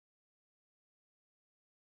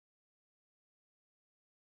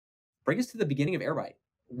bring us to the beginning of Airbyte.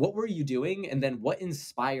 What were you doing? And then what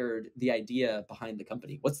inspired the idea behind the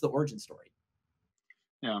company? What's the origin story?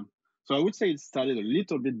 Yeah. So I would say it started a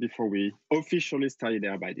little bit before we officially started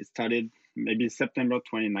Airbyte. It started maybe September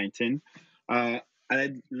 2019. I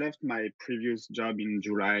had left my previous job in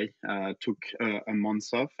July, took a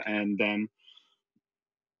month off, and then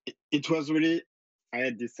it was really, I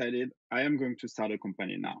had decided I am going to start a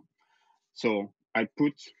company now. So I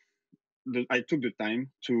took the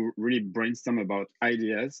time to really brainstorm about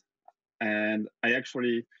ideas. And I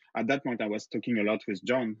actually, at that point, I was talking a lot with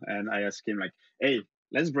John, and I asked him like, "Hey,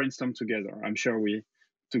 let's brainstorm together. I'm sure we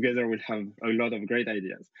together will have a lot of great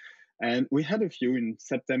ideas." And we had a few. In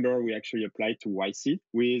September. We actually applied to YC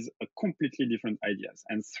with a completely different ideas.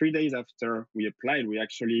 And 3 days after we applied, we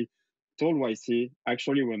actually told YC,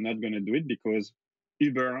 actually, we're not going to do it because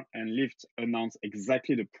Uber and Lyft announced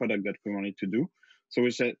exactly the product that we wanted to do. So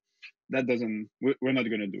we said, we're not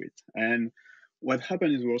going to do it. And what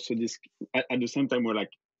happened is we also at the same time we're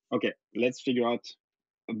like, okay, let's figure out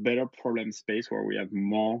a better problem space where we have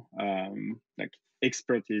more like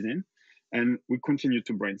expertise in, and we continue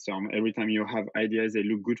to brainstorm. Every time you have ideas, they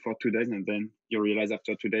look good for 2 days, and then you realize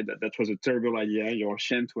after 2 days that that was a terrible idea. You're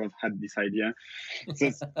ashamed to have had this idea. So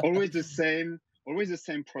it's always the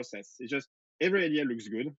same process. It's just every idea looks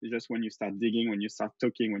good. It's just when you start digging, when you start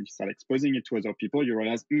talking, when you start exposing it to other people, you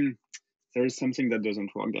realize there is something that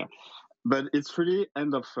doesn't work there. But it's really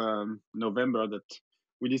end of November that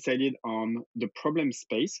we decided on the problem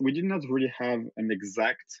space. We did not really have an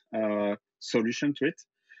exact solution to it.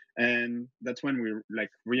 And that's when we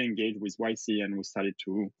like re-engaged with YC and we started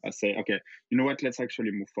to say, okay, you know what, let's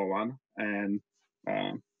actually move forward. And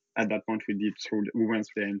at that point, we went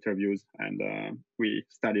through the interviews and we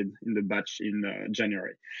started in the batch in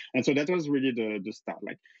January. And so that was really the start,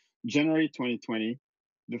 like January 2020,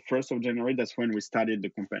 the 1st of January, that's when we started the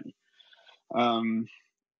company. And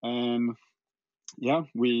yeah,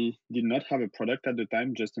 we did not have a product at the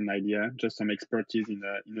time, just an idea, just some expertise in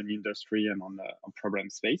an industry and on problem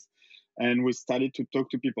space. And we started to talk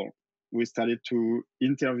to people. We started to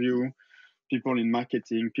interview people in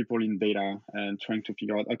marketing, people in data, and trying to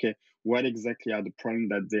figure out, okay, what exactly are the problems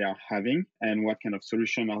that they are having and what kind of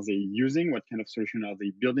solution are they using? What kind of solution are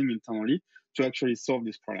they building internally to actually solve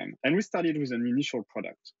this problem? And we started with an initial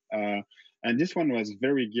product. And this one was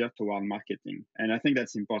very geared toward marketing. And I think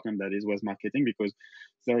that's important that it was marketing because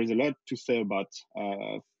there is a lot to say about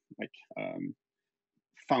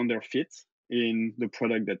founder fit in the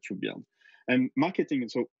product that you build. And marketing,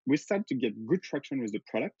 so we started to get good traction with the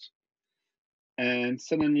product. And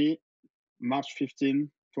suddenly, March 15,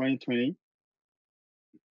 2020,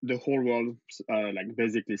 the whole world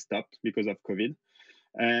basically stopped because of COVID.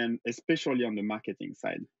 And especially on the marketing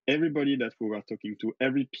side, everybody that we were talking to,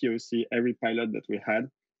 every POC, every pilot that we had,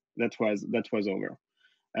 that was over.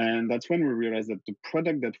 And that's when we realized that the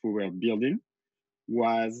product that we were building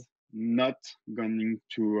was not going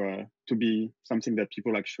to be something that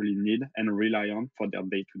people actually need and rely on for their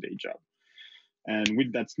day-to-day job. And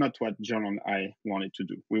that's not what John and I wanted to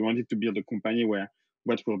do. We wanted to build a company where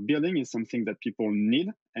what we're building is something that people need,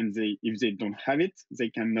 and if they don't have it, they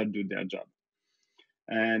cannot do their job.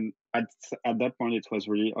 And at that point, it was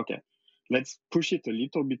really, okay, let's push it a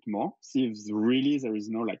little bit more, see if really there is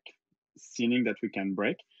no like ceiling that we can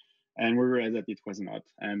break. And we realized that it was not.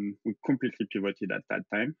 And we completely pivoted at that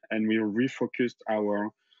time. And we refocused our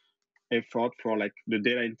effort for like the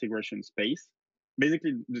data integration space.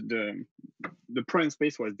 Basically, the prime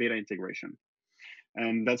space was data integration.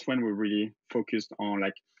 And that's when we really focused on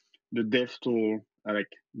like the dev tool, like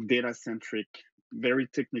data-centric, very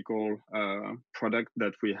technical product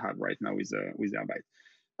that we have right now with Airbyte.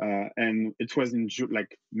 And it was in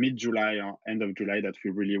mid-July or end of July that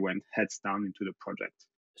we really went heads down into the project.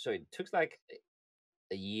 So it took like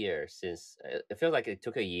a year since it feels like it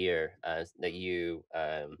took a year that you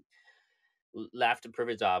left the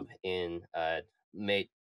previous job in May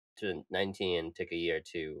 2019 and took a year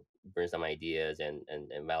to bring some ideas and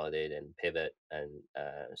validate and pivot. And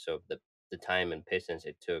so the time and patience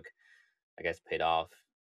it took, I guess, paid off.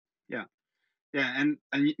 Yeah. And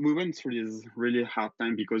we went through this really hard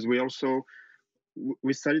time because we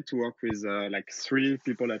started to work with like 3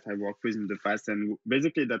 people that I worked with in the past, and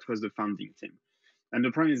basically that was the founding team. And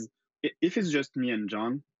the problem is, if it's just me and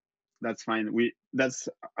John, that's fine. That's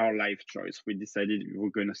our life choice. We decided we're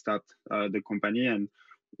going to start the company, and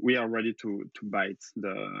we are ready to bite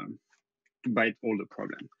all the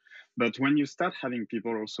problem. But when you start having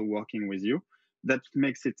people also working with you, that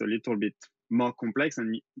makes it a little bit more complex,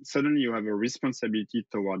 and suddenly you have a responsibility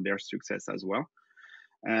toward their success as well.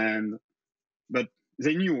 But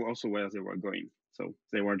they knew also where they were going. So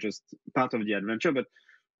they were just part of the adventure. But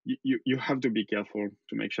you have to be careful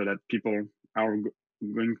to make sure that people are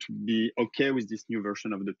going to be okay with this new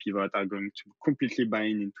version of the pivot, are going to completely buy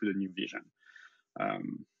into the new vision.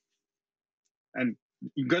 And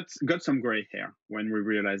it got some gray hair when we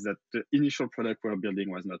realized that the initial product we were building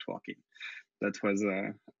was not working. That was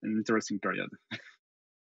an interesting period.